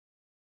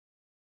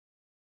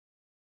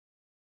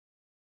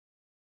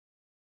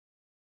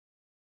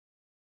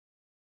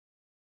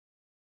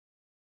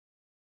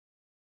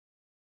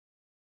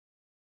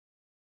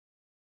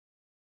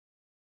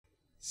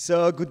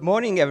So, good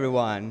morning,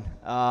 everyone.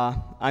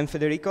 I'm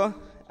Federico,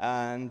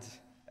 and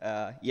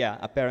yeah,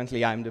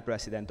 apparently I'm the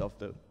president of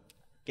the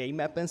Game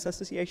Weapons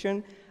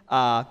Association.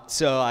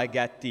 So I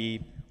get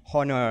the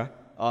honor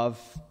of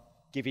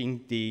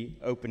giving the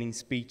opening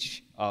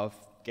speech of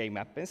Game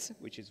Weapons,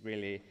 which is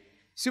really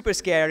super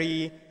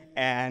scary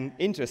and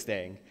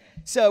interesting.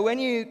 So when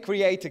you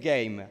create a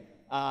game,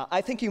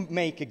 I think you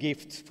make a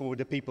gift for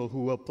the people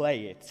who will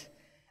play it.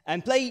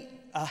 And play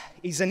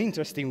is an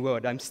interesting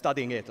word. I'm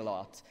studying it a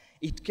lot.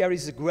 It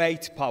carries a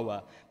great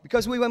power,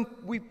 because when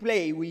we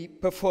play, we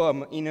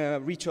perform in a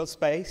ritual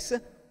space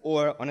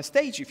or on a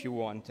stage if you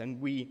want,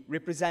 and we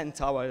represent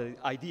our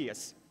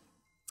ideas.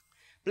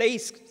 Play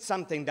is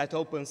something that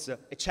opens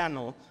a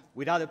channel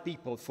with other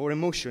people for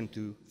emotion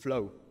to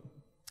flow.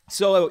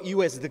 So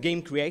you, as the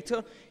game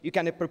creator, you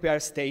can prepare a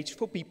stage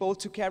for people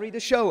to carry the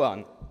show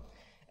on.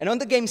 And on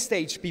the game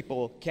stage,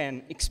 people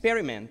can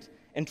experiment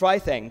and try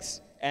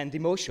things and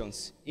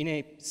emotions in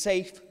a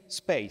safe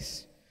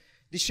space.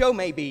 The show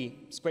may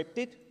be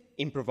scripted,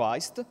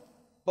 improvised,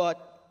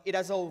 but it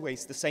has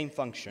always the same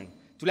function,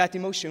 to let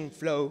emotion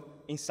flow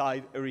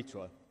inside a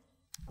ritual.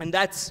 And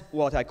that's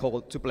what I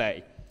call to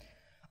play.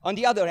 On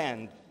the other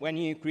hand, when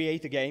you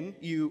create a game,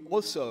 you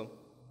also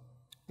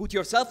put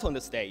yourself on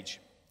the stage.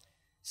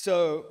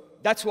 So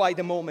that's why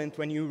the moment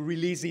when you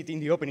release it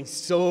in the opening is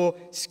so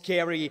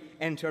scary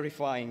and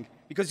terrifying,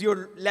 because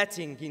you're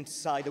letting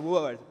inside the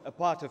world a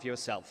part of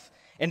yourself,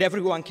 and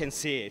everyone can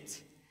see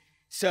it.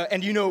 So,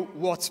 and you know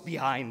what's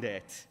behind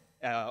it,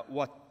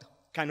 what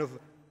kind of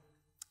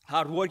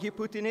hard work you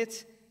put in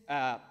it,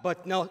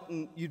 but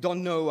you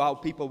don't know how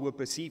people will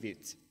perceive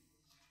it.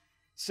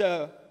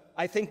 So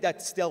I think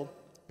that still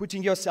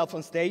putting yourself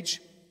on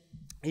stage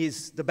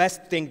is the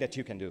best thing that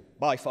you can do,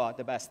 by far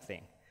the best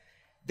thing.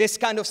 This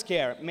kind of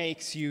scare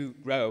makes you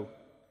grow.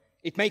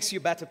 It makes you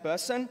a better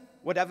person,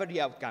 whatever the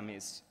outcome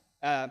is.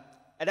 And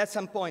at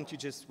some point, you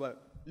just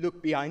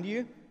look behind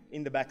you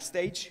in the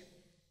backstage.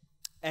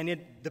 And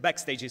the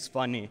backstage is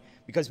funny,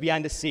 because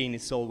behind the scene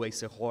it's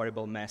always a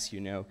horrible mess,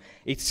 you know.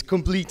 It's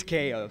complete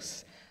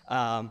chaos.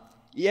 The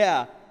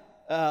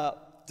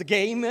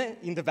game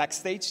in the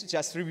backstage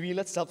just reveals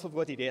itself of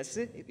what it is.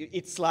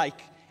 It's like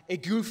a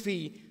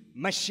goofy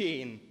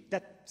machine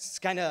that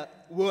kind of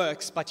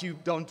works, but you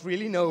don't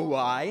really know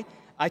why.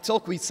 I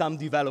talked with some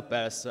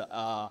developers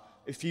a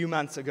few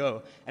months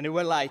ago, and they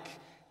were like,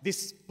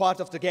 this part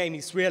of the game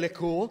is really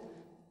cool,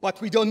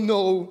 but we don't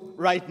know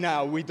right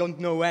now, we don't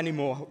know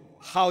anymore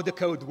how the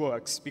code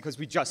works, because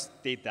we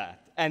just did that.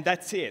 And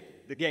that's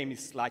it. The game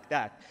is like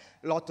that.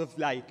 A lot of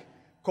like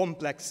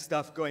complex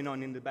stuff going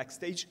on in the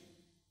backstage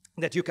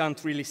that you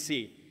can't really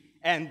see.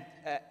 And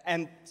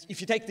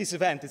if you take this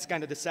event, it's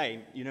kind of the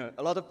same. You know,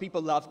 a lot of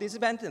people love this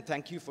event, and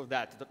thank you for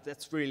that.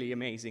 That's really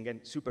amazing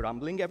and super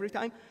humbling every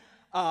time.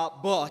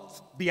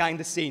 But behind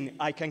the scene,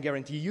 I can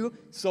guarantee you,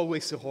 it's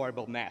always a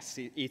horrible mess.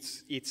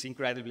 It's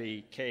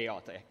incredibly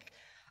chaotic.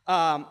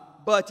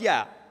 But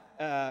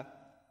yeah,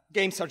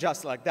 games are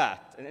just like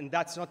that, and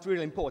that's not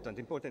really important.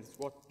 Important is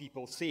what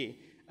people see.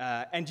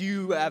 And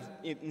you have,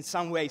 in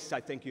some ways, I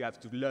think you have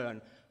to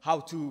learn how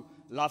to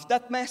love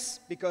that mess,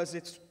 because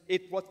it's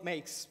what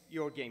makes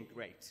your game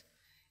great.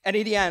 And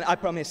in the end, I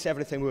promise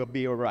everything will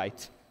be all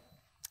right.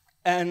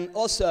 And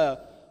also,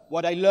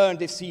 what I learned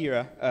this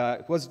year,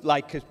 it was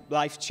like a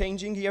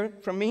life-changing year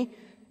from me,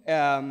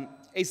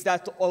 is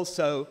that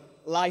also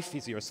life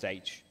is your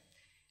stage.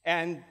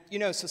 And, you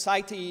know,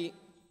 society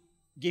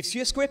gives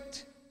you a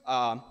script,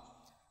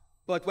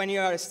 but when you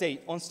are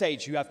on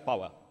stage, you have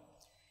power.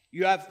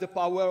 You have the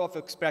power of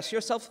express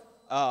yourself,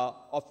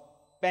 of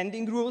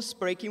bending rules,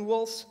 breaking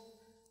walls.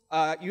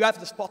 You have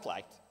the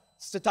spotlight.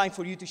 It's the time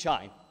for you to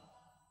shine.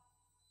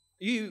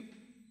 You,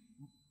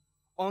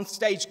 on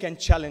stage, can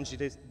challenge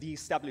the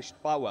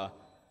established power.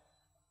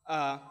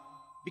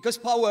 Because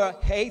power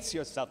hates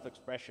your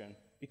self-expression.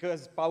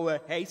 Because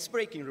power hates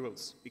breaking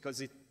rules.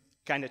 Because it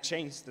kind of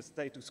changes the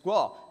status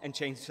quo and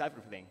changes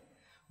everything.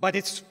 But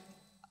it's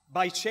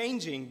by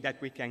changing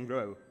that we can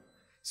grow.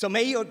 So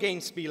may your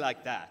games be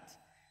like that.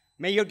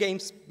 May your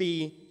games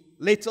be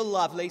little,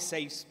 lovely,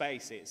 safe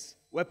spaces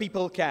where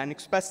people can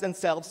express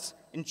themselves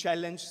and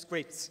challenge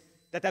scripts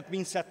that have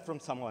been set from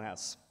someone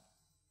else.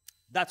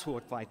 That's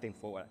worth fighting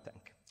for, I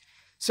think.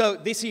 So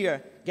this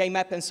year, Game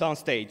Happens on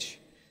Stage.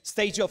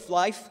 Stage of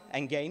life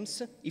and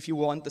games, if you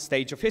want, the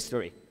stage of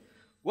history.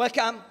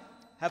 Welcome,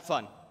 have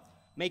fun.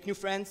 Make new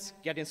friends,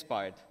 get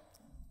inspired.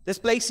 This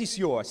place is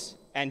yours,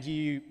 and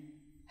you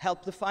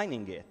help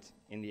defining it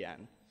in the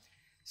end.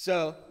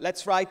 So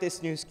let's write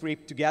this new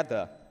script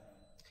together.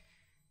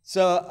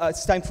 So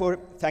it's time for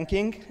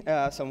thanking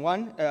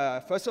someone.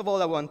 First of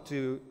all, I want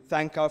to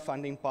thank our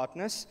funding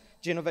partners,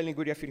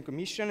 Genova-Liguria Film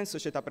Commission and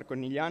Società Per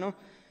Cornigliano,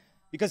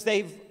 because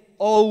they've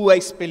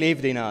always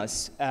believed in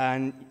us.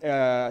 And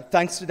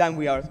thanks to them,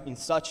 we are in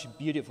such a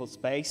beautiful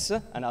space,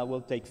 and I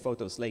will take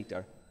photos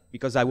later,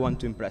 because I want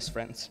to impress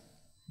friends.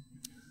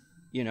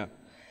 You know.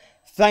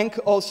 Thank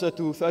also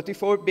to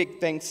 34 Big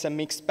Things and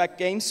Mixed Pack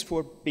Games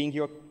for being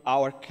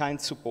our kind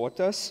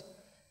supporters.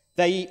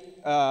 They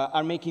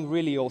are making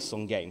really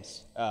awesome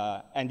games,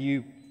 and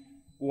you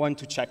want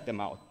to check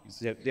them out.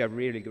 They're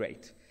really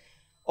great.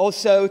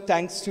 Also,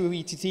 thanks to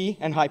ETT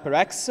and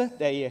HyperX,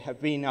 they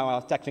have been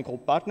our technical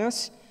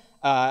partners,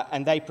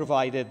 and they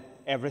provided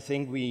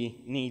everything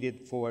we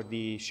needed for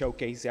the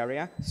showcase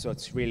area, so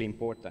it's really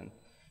important,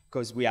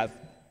 because we have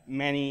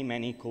many,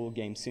 many cool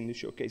games in the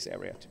showcase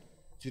area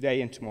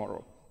today and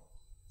tomorrow.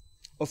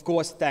 Of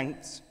course,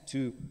 thanks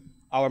to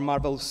our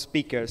marvelous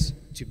speakers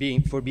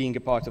for being a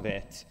part of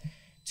it,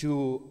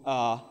 to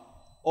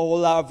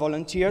all our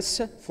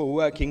volunteers for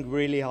working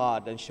really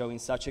hard and showing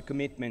such a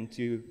commitment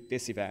to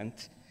this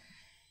event,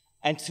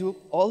 and to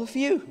all of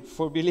you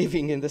for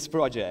believing in this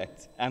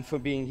project and for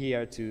being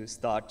here to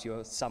start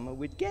your summer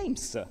with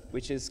games,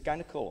 which is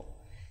kind of cool.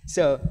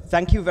 So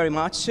thank you very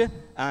much,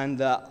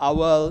 and I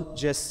will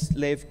just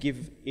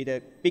give it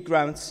a big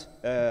round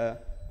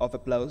of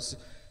applause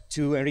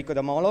to Enrico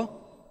Da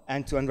Molo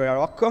and to Andrea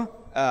Rocco,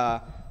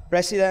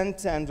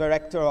 President and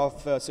Director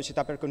of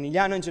Società Per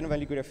Cornigliano and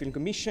Genova-Liguria Film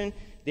Commission.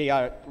 They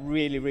are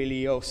really,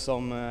 really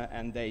awesome,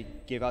 and they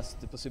give us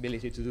the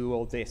possibility to do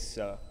all this.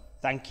 So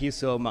thank you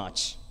so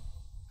much.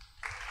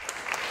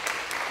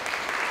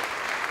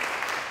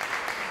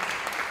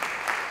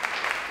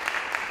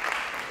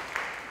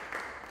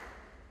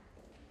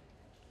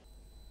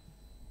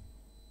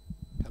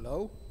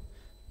 Hello?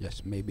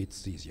 Yes, maybe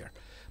it's easier.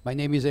 My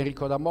name is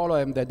Enrico Da Molo.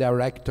 I'm the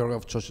director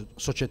of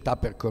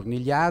Società Per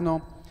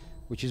Cornigliano,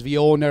 which is the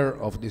owner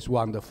of this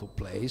wonderful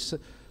place.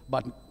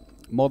 But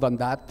more than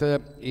that,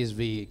 is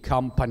the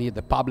company,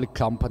 the public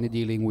company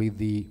dealing with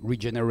the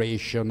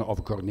regeneration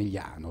of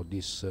Cornigliano,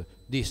 this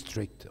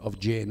district of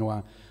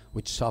Genoa,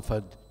 which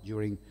suffered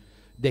during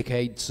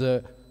decades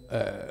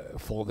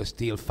for the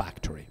steel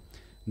factory.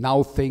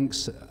 Now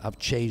things have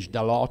changed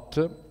a lot,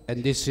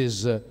 and this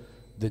is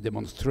the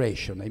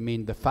demonstration. I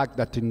mean, the fact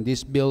that in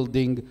this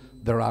building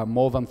there are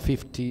more than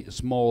 50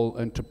 small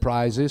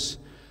enterprises,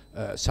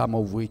 some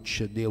of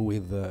which deal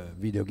with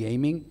video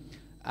gaming,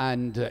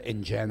 and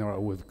in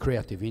general with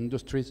creative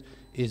industries,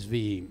 is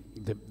the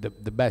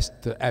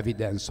best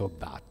evidence of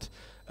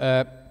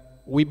that.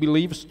 We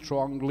believe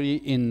strongly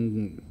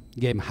in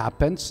Game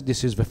Happens.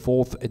 This is the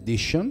 4th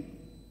edition,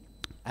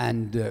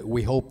 and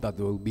we hope that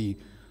there will be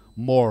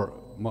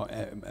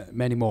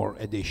many more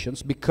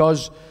editions,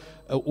 because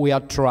we are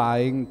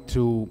trying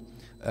to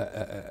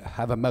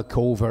have a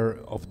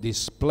makeover of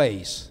this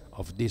place,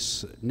 of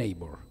this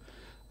neighbor.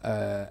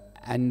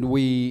 And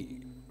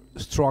we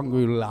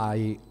strongly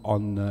rely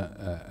on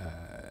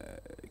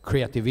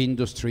creative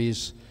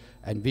industries,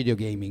 and video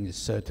gaming is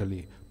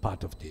certainly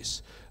part of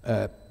this.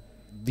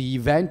 The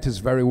event is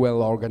very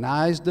well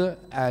organized,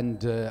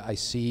 and I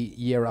see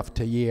year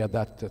after year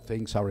that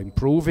things are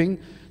improving,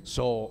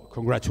 so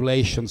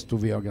congratulations to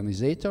the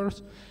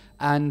organizers,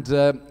 and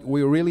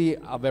we really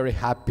are very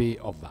happy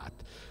of that.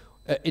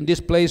 In this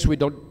place we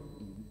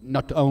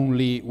not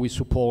only we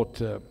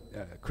support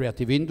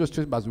creative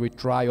industries, but we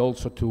try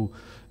also to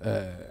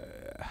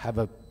have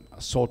a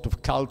sort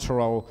of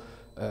cultural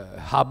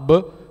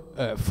hub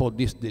for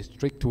this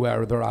district,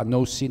 where there are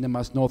no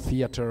cinemas, no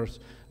theaters,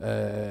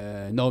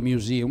 no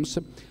museums.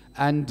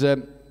 And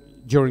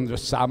during the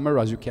summer,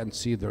 as you can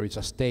see, there is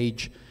a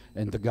stage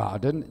in the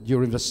garden.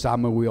 During the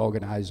summer we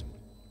organize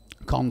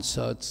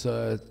concerts,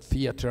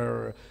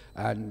 theater,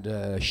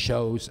 and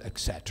shows,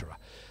 etc.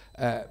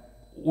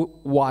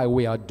 Why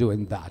we are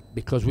doing that?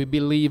 Because we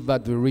believe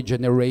that the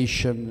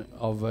regeneration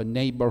of a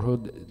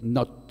neighborhood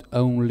not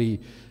only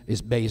is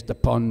based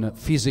upon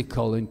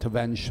physical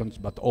interventions,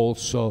 but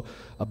also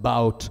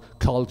about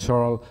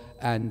cultural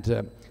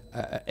and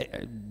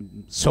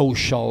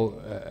social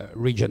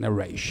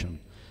regeneration.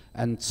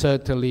 And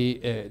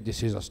certainly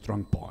this is a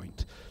strong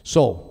point.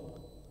 So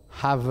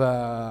have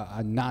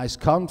a nice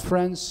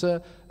conference,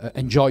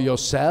 enjoy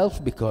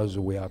yourself, because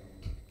we are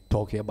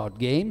talking about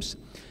games.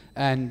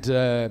 And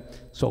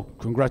so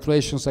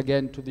congratulations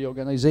again to the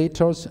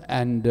organizers,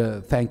 and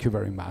thank you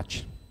very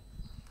much.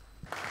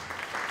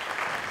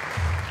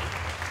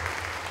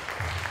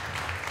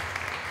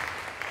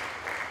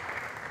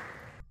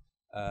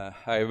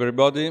 Hi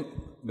everybody,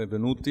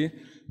 benvenuti.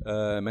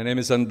 My name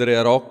is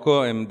Andrea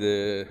Rocco. I'm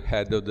the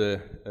head of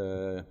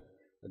the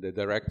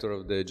director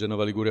of the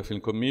Genova-Liguria Film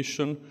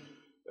Commission.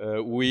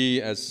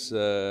 We, as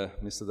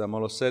Mr. Da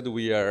Molo said,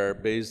 we are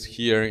based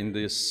here in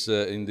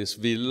this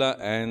villa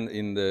and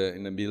in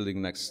the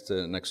building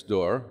next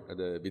door at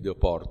the Video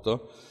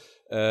Porto.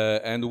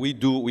 And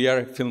we are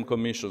a film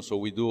commission, so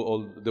we do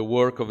all the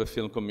work of the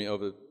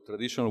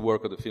traditional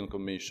work of the film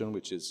commission,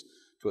 which is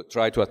to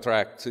try to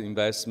attract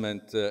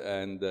investment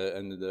and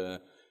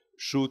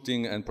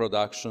shooting and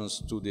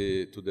productions to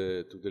the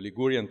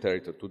Ligurian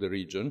territory, to the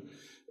region.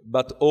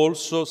 But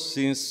also,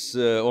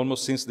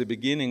 almost since the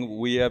beginning,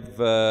 we have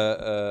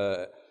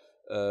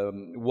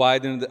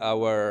widened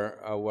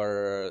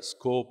our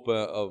scope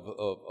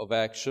of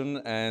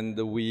action, and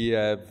we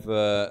have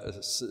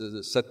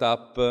set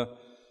up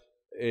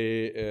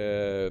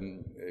a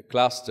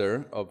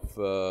cluster of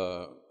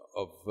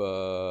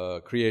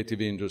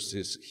creative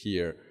industries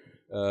here.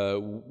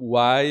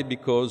 Why?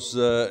 Because,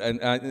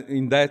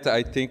 in that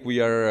I think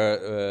we are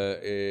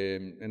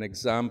an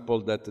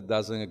example that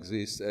doesn't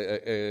exist,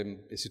 a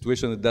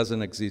situation that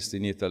doesn't exist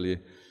in Italy,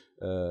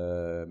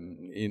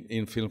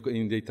 in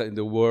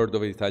the world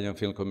of Italian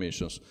film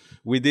commissions.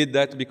 We did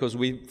that because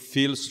we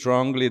feel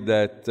strongly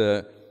that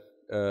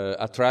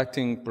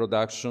attracting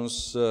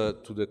productions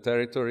to the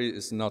territory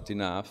is not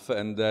enough,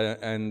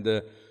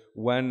 and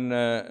when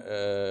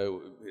there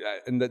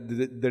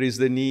is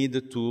the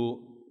need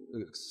to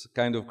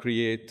kind of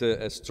create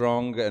a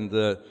strong and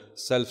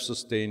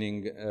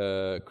self-sustaining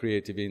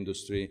creative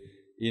industry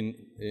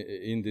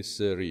in this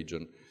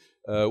region.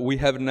 We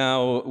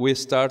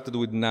started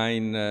with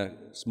 9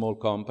 small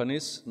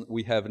companies.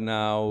 We have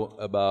now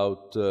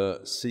about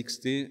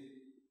 60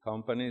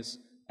 companies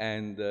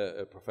and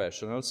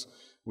professionals.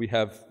 We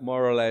have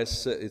more or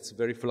less, it's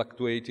very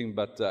fluctuating,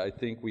 but I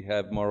think we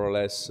have more or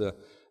less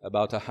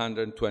about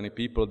 120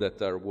 people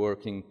that are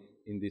working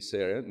in this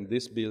area, in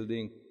this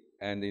building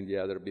and in the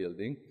other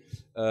building.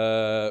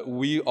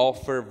 We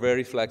offer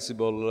very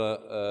flexible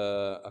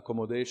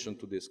accommodation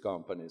to these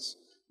companies,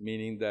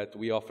 meaning that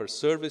we offer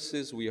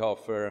services, we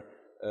offer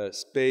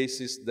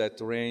spaces that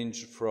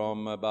range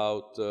from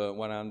about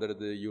 100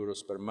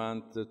 euros per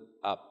month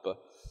up.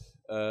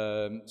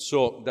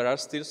 So there are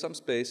still some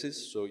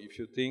spaces, so if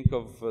you think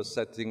of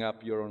setting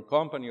up your own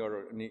company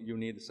or you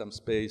need some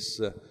space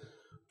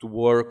to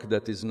work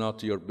that is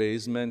not your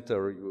basement,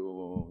 or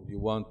you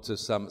want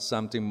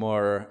something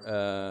more,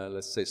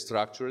 let's say,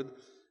 structured,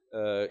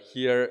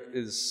 here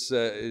is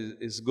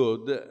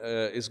good.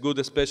 It's good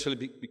especially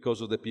because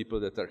of the people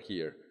that are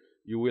here.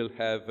 You will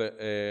have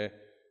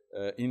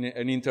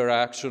an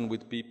interaction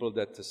with people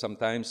that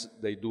sometimes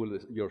they do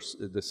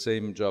the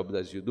same job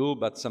as you do,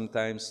 but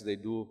sometimes they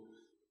do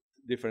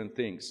different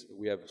things.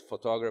 We have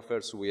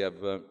photographers, we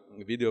have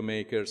video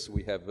makers,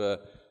 we have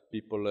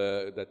people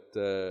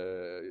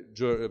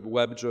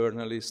web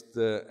journalists,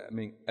 I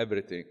mean,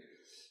 everything.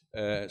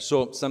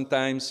 So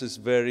sometimes it's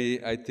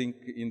very, I think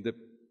in the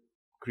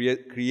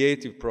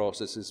creative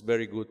process, it's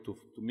very good to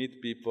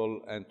meet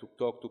people and to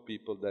talk to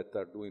people that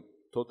are doing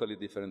totally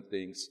different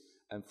things.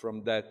 And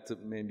from that,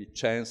 maybe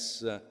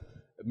chance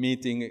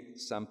meeting,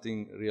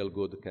 something real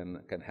good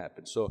can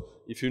happen. So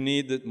if you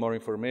need more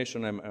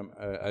information,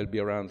 I'll be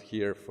around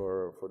here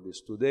for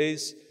these 2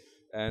 days.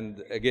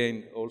 And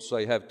again, also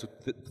I have to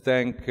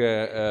thank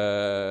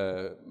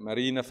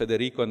Marina,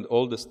 Federico, and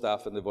all the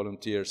staff and the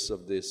volunteers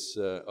of this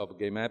of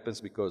Game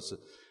Happens, because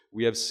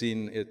we have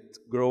seen it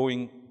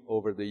growing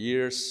over the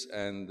years,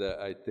 and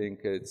I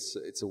think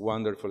it's a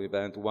wonderful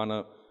event, one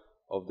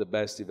of the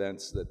best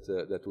events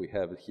that we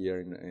have here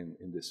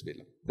in this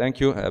film.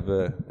 Thank you. Have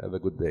a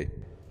good day.